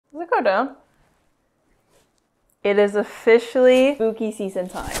it go down? It is officially spooky season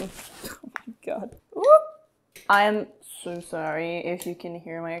time. Oh my god. Ooh. I am so sorry if you can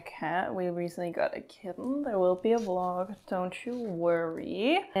hear my cat. We recently got a kitten. There will be a vlog, don't you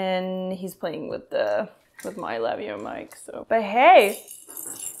worry. And he's playing with my lavalier mic, so. But hey!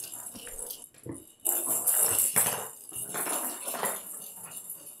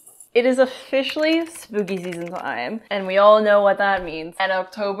 It is officially spooky season time, and we all know what that means. An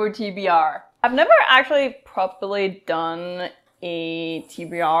October TBR. I've never actually properly done a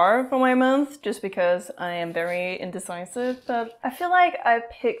TBR for my month just because I am very indecisive, but I feel like I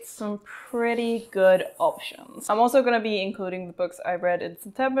picked some pretty good options. I'm also gonna be including the books I read in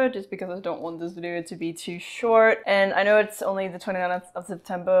September just because I don't want this video to be too short, and I know it's only the 29th of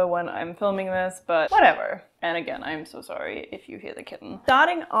September when I'm filming this, but whatever. And again, I'm so sorry if you hear the kitten.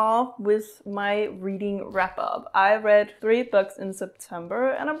 Starting off with my reading wrap up. I read 3 books in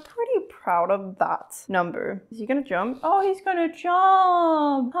September and I'm pretty proud of that number. Is he gonna jump? Oh, he's gonna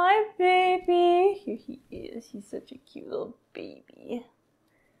jump! Hi, baby! Here he is. He's such a cute little baby.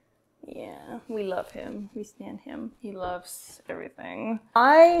 Yeah, we love him. We stan him. He loves everything.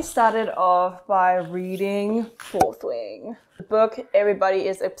 I started off by reading Fourth Wing, the book everybody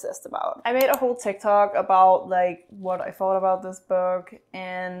is obsessed about. I made a whole TikTok about like what I thought about this book,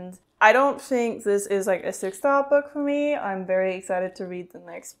 and I don't think this is like a 6-star book for me. I'm very excited to read the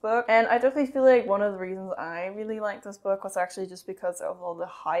next book. And I definitely feel like one of the reasons I really liked this book was actually just because of all the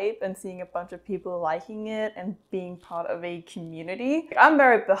hype and seeing a bunch of people liking it and being part of a community. I'm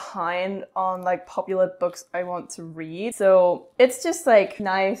very behind on like popular books I want to read. So it's just like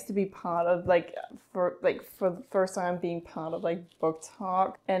nice to be part of like, for the first time being part of like book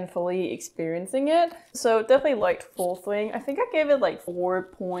talk and fully experiencing it. So definitely liked Fourth Wing. I think I gave it like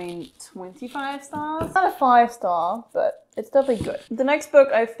 4.25 stars. Not a 5-star, but it's definitely good. The next book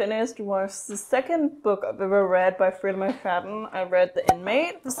I finished was the second book I've ever read by Frida McFadden. I read The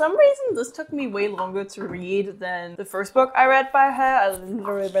Inmate. For some reason, this took me way longer to read than the first book I read by her. I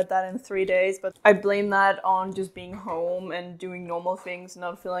literally read that in 3 days, but I blame that on just being home and doing normal things,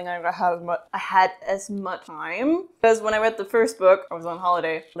 not feeling like I had as much time. Because when I read the first book, I was on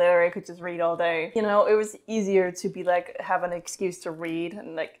holiday. Literally, I could just read all day. You know, it was easier to be like, have an excuse to read,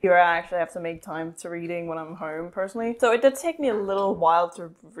 and like, here I actually have to make time to reading when I'm home, personally. So it did take me a little while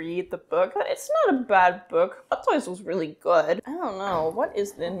to read the book, but it's not a bad book. Plot twist was really good. I don't know, what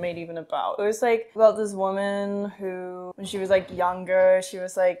is The Inmate even about? It was like about this woman who, when she was like younger, she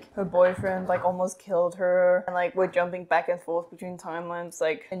was like, her boyfriend like almost killed her, and like we're jumping back and forth between timelines,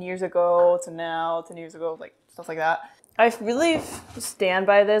 like 10 years ago to now, 10 years ago, like stuff like that. I really stand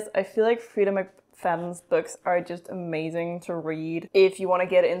by this. I feel like Frida McFadden's books are just amazing to read if you want to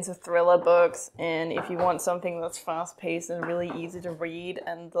get into thriller books and if you want something that's fast-paced and really easy to read,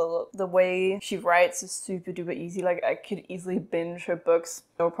 and the way she writes is super duper easy. Like I could easily binge her books,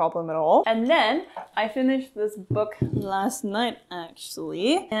 no problem at all. And then I finished this book last night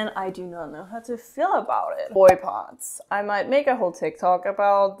actually, and I do not know how to feel about it. Boy Parts. I might make a whole TikTok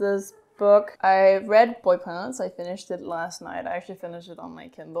about this book. I read Boy Parts. I finished it last night. I actually finished it on my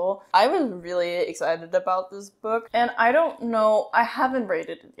Kindle. I was really excited about this book, and I don't know, I haven't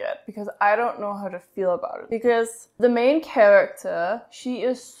rated it yet because I don't know how to feel about it. Because the main character, she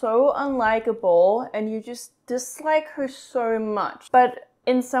is so unlikable and you just dislike her so much. But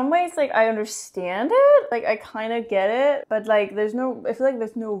in some ways, like, I understand it, like, I kind of get it, but, like, I feel like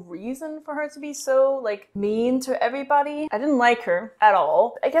there's no reason for her to be so, like, mean to everybody. I didn't like her at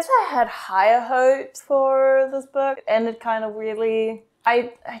all. I guess I had higher hopes for this book, and it kind of really...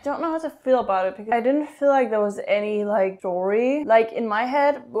 I don't know how to feel about it because I didn't feel like there was any, like, story. Like, in my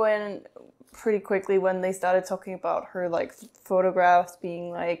head, pretty quickly when they started talking about her like photographs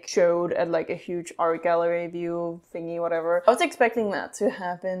being like showed at like a huge art gallery view thingy, whatever. I was expecting that to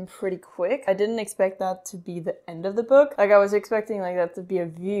happen pretty quick. I didn't expect that to be the end of the book. Like I was expecting like that to be a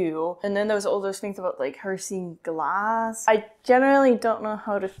view, and then there was all those things about like her seeing glass. I generally don't know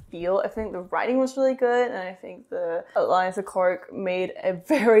how to feel. I think the writing was really good, and I think the Eliza Clark made a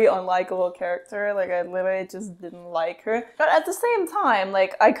very unlikable character. Like I literally just didn't like her. But at the same time,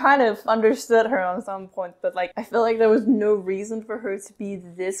 like I kind of understood her on some point, but like I feel like there was no reason for her to be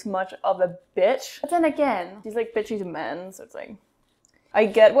this much of a bitch. But then again, she's like bitchy to men, so it's like I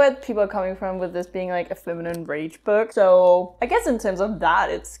get where people are coming from with this being like a feminine rage book. So I guess in terms of that,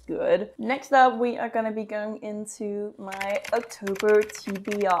 it's good. Next up, we are gonna be going into my October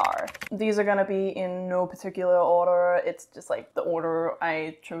TBR. These are gonna be in no particular order. It's just like the order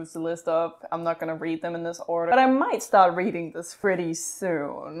I chose to list up. I'm not gonna read them in this order, but I might start reading this pretty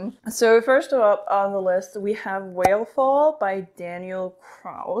soon. So first up on the list, we have Whale Fall by Daniel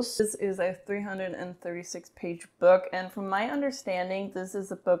Kraus. This is a 336 page book, and from my understanding, this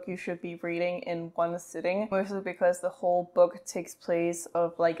is a book you should be reading in one sitting, mostly because the whole book takes place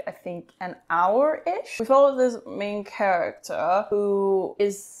of like, I think an hour-ish. We follow this main character who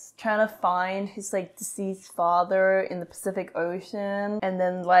is trying to find his like deceased father in the Pacific Ocean, and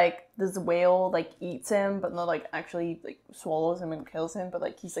then like this whale like eats him, but not like actually like swallows him and kills him, but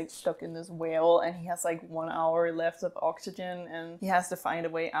like he's like stuck in this whale and he has like 1 hour left of oxygen and he has to find a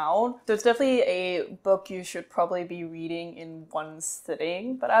way out. So it's definitely a book you should probably be reading in one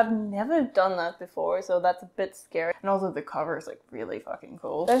sitting, but I've never done that before, so that's a bit scary. And also the cover is like really fucking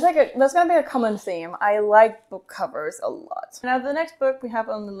cool. There's gonna be a common theme. I like book covers a lot. Now the next book we have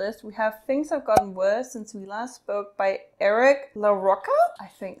on the list, we have Things Have Gotten Worse Since We Last Spoke by Eric LaRocca? I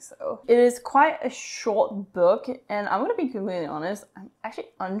think so. It is quite a short book, and I'm gonna be completely honest, I'm actually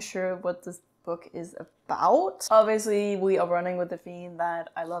unsure what this book is about. Obviously, we are running with the theme that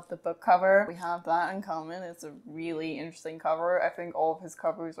I love the book cover. We have that in common. It's a really interesting cover. I think all of his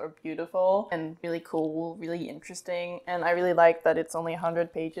covers are beautiful and really cool, really interesting, and I really like that it's only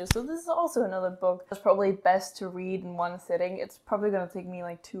 100 pages. So this is also another book that's probably best to read in one sitting. It's probably gonna take me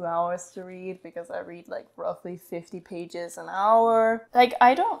like 2 hours to read because I read like roughly 50 pages an hour. Like,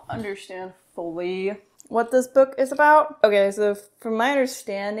 I don't understand fully what this book is about. Okay, so from my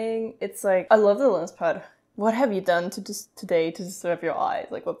understanding, it's like, I love the lens pad. What have you done today to disturb your eyes?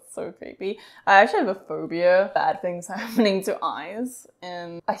 Like, that's so creepy. I actually have a phobia, bad things happening to eyes.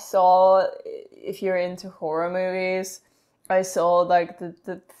 And I saw, if you're into horror movies, I saw like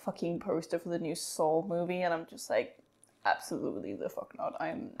the fucking poster for the new Saw movie, and I'm just like, absolutely the fuck not.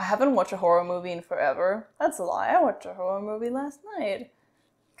 I haven't watched a horror movie in forever. That's a lie. I watched a horror movie last night.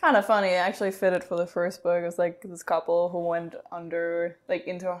 Kind of funny, it actually fitted for the first book. It was like this couple who went under, like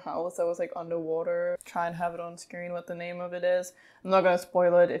into a house that was like underwater. Try and have it on screen what the name of it is. I'm not gonna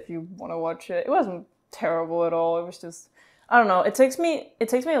spoil it if you want to watch it. It wasn't terrible at all. It was just, I don't know. It takes me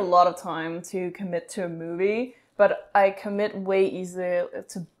a lot of time to commit to a movie, but I commit way easier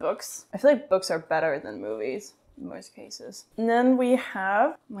to books. I feel like books are better than movies in most cases. And then we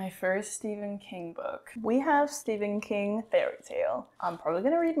have my first Stephen King book. We have Stephen King Fairy Tale. I'm probably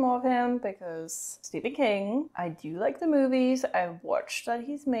gonna read more of him because Stephen King, I do like the movies I've watched that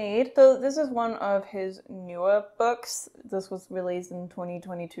he's made. So this is one of his newer books. This was released in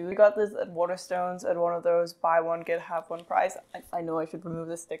 2022. We got this at Waterstones at one of those buy one get half one price. I know I should remove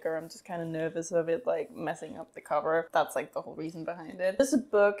the sticker. I'm just kind of nervous of it like messing up the cover. That's like the whole reason behind it. This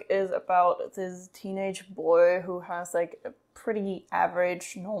book is about this teenage boy who has like a pretty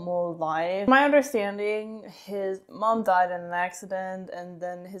average, normal life. My understanding, his mom died in an accident, and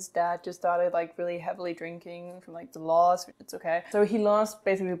then his dad just started like really heavily drinking from like the loss. It's okay. So he lost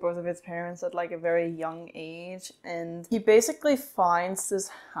basically both of his parents at like a very young age, and he basically finds this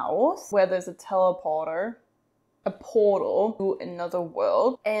house where there's a teleporter, a portal to another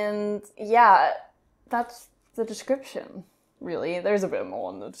world, and yeah, that's the description. Really, there's a bit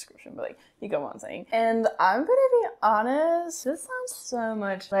more in the description, but like, you go on saying. And I'm gonna be honest, this sounds so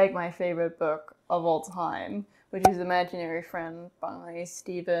much like my favorite book of all time, which is Imaginary Friend by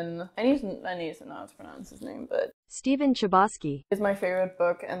Stephen, I need to know how to pronounce his name, but Stephen Chbosky. It's my favorite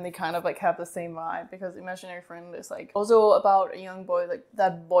book, and they kind of like have the same vibe, because Imaginary Friend is like also about a young boy, like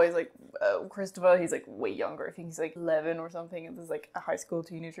that boy is like Christopher, he's like way younger, I think he's like 11 or something, and this is like a high school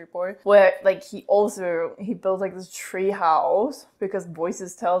teenager boy, where like he built like this tree house because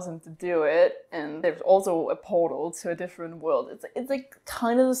voices tells him to do it, and there's also a portal to a different world. It's like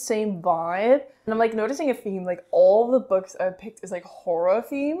kind of the same vibe, and I'm like noticing a theme, like all the books I picked is like horror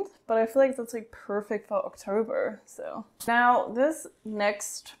themed, but I feel like that's like perfect for October. So now this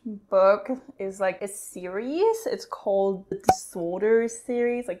next book is like a series. It's called the Disorder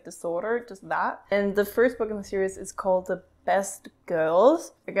series, like Disorder, just that. And the first book in the series is called The Best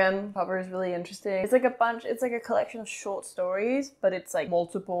Girls. Again, cover is really interesting. It's like a collection of short stories, but it's like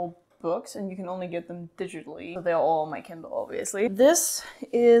multiple books and you can only get them digitally. So they're all on my Kindle, obviously. This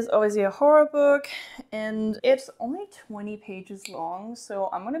is obviously a horror book and it's only 20 pages long. So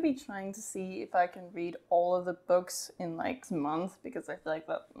I'm gonna be trying to see if I can read all of the books in like a month because I feel like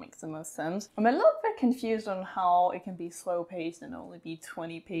that makes the most sense. I'm a little bit confused on how it can be slow paced and only be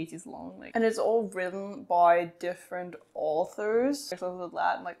 20 pages long. Like, and it's all written by different authors. There's also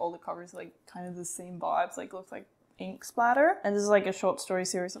that, like all the covers like kind of the same vibes, like looks like ink splatter. And this is like a short story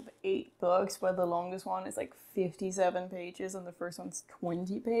series of 8 books where the longest one is like 57 pages and the first one's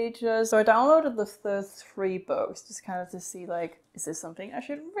 20 pages. So I downloaded the first 3 books just kind of to see like, is this something I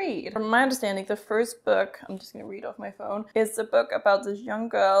should read? From my understanding, the first book, I'm just gonna read off my phone, is a book about this young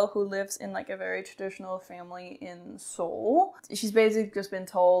girl who lives in like a very traditional family in Seoul. She's basically just been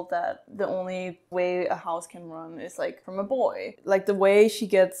told that the only way a house can run is like from a boy. Like the way she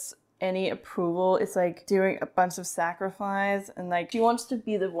gets any approval is like doing a bunch of sacrifice, and like she wants to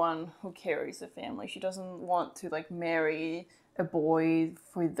be the one who carries the family. She doesn't want to like marry a boy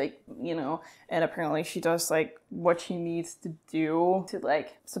for like, you know, and apparently she does like what she needs to do to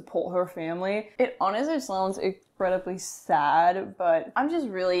like support her family. It honestly sounds incredibly sad, but I'm just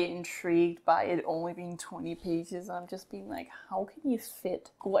really intrigued by it only being 20 pages. I'm just being like, how can you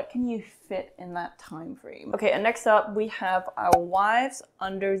fit? What can you fit in that time frame? Okay, and next up we have Our Wives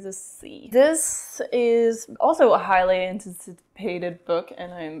Under the Sea. This is also a highly anticipated book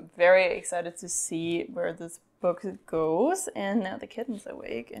and I'm very excited to see where this book goes. And now the kitten's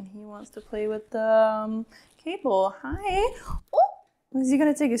awake and he wants to play with the cable. Hi. Oh, is he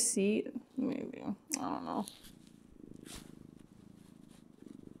gonna take a seat? Maybe. I don't know.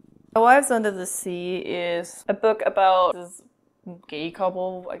 Our Wives Under the Sea is a book about this gay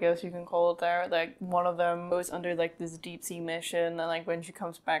couple, I guess you can call it there. Like one of them goes under like this deep sea mission and like when she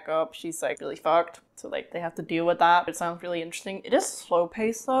comes back up she's like really fucked, so like they have to deal with that. It sounds really interesting. It is slow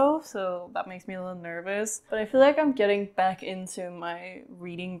paced though, so that makes me a little nervous, but I feel like I'm getting back into my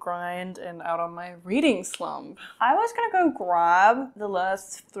reading grind and out on my reading slump. I was gonna go grab the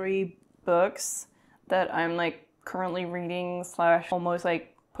last 3 books that I'm like currently reading / almost like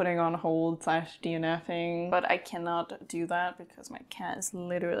putting on hold / DNFing, but I cannot do that because my cat is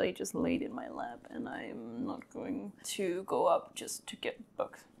literally just laid in my lap and I'm not going to go up just to get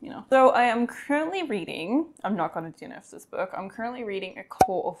books, you know. So I am currently reading, I'm not going to DNF this book, I'm currently reading A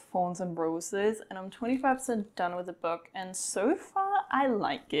Court of Thorns and Roses and I'm 25% done with the book and so far I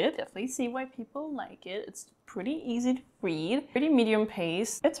like it. Definitely see why people like it. It's pretty easy to read, pretty medium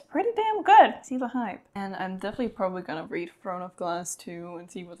pace. It's pretty damn good. See the hype. And I'm definitely probably gonna read Throne of Glass too and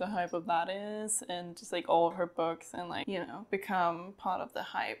see what the hype of that is and just like all of her books and like, you know, become part of the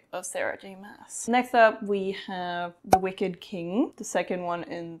hype of Sarah J Maas. Next up we have The Wicked King, the second one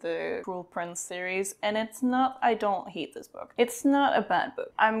in the Cruel Prince series, and it's not, I don't hate this book. It's not a bad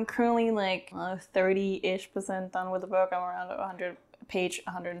book. I'm currently like 30-ish% done with the book. I'm around page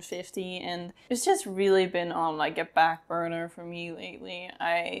 150 and it's just really been on like a back burner for me lately.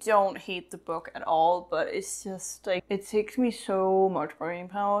 I don't hate the book at all, but it's just like it takes me so much brain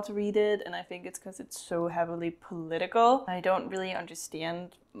power to read it, and I think it's because it's so heavily political. I don't really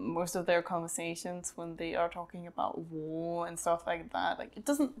understand most of their conversations when they are talking about war and stuff like that. Like it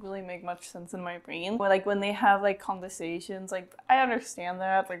doesn't really make much sense in my brain. But like when they have like conversations, like I understand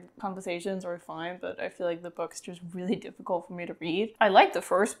that like conversations are fine, but I feel like the book's just really difficult for me to read. I like the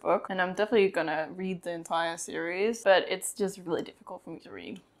first book and I'm definitely gonna read the entire series, but it's just really difficult for me to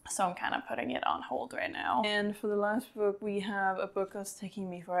read. So I'm kind of putting it on hold right now. And for the last book, we have a book that's taking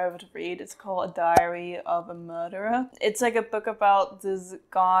me forever to read. It's called A Diary of a Murderer. It's like a book about this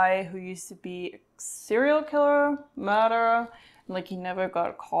guy who used to be a serial killer, murderer. Like he never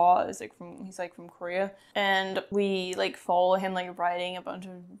got caught. He's like from Korea. And we like follow him like writing a bunch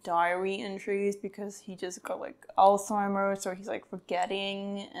of diary entries because he just got like Alzheimer's, or he's like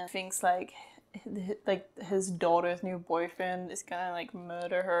forgetting and thinks like his daughter's new boyfriend is gonna like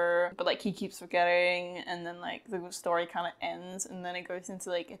murder her, but like he keeps forgetting, and then like the story kind of ends and then it goes into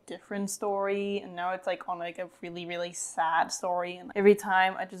like a different story, and now it's like on like a really sad story, and every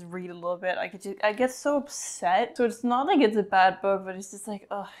time I just read a little bit I get so upset. So it's not like it's a bad book, but it's just like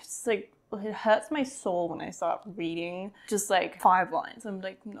it's like it hurts my soul when I start reading just like 5 lines. I'm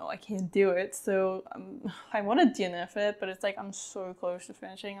like, no, I can't do it. So I want to DNF it, but it's like I'm so close to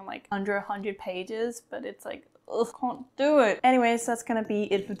finishing. I'm like under 100 pages, but it's like, ugh, can't do it. Anyways, that's gonna be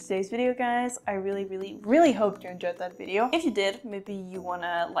it for today's video, guys. I really hope you enjoyed that video. If you did, maybe you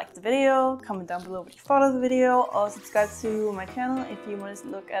wanna like the video, comment down below what you thought of the video, or subscribe to my channel if you want to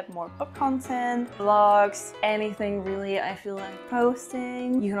look at more book content, vlogs, anything really I feel like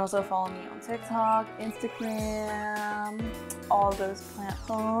posting. You can also follow me me on TikTok, Instagram, all those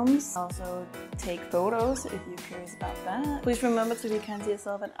platforms. Also take photos if you're curious about that. Please remember to be kind to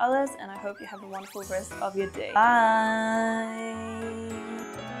yourself and others, and I hope you have a wonderful rest of your day. Bye!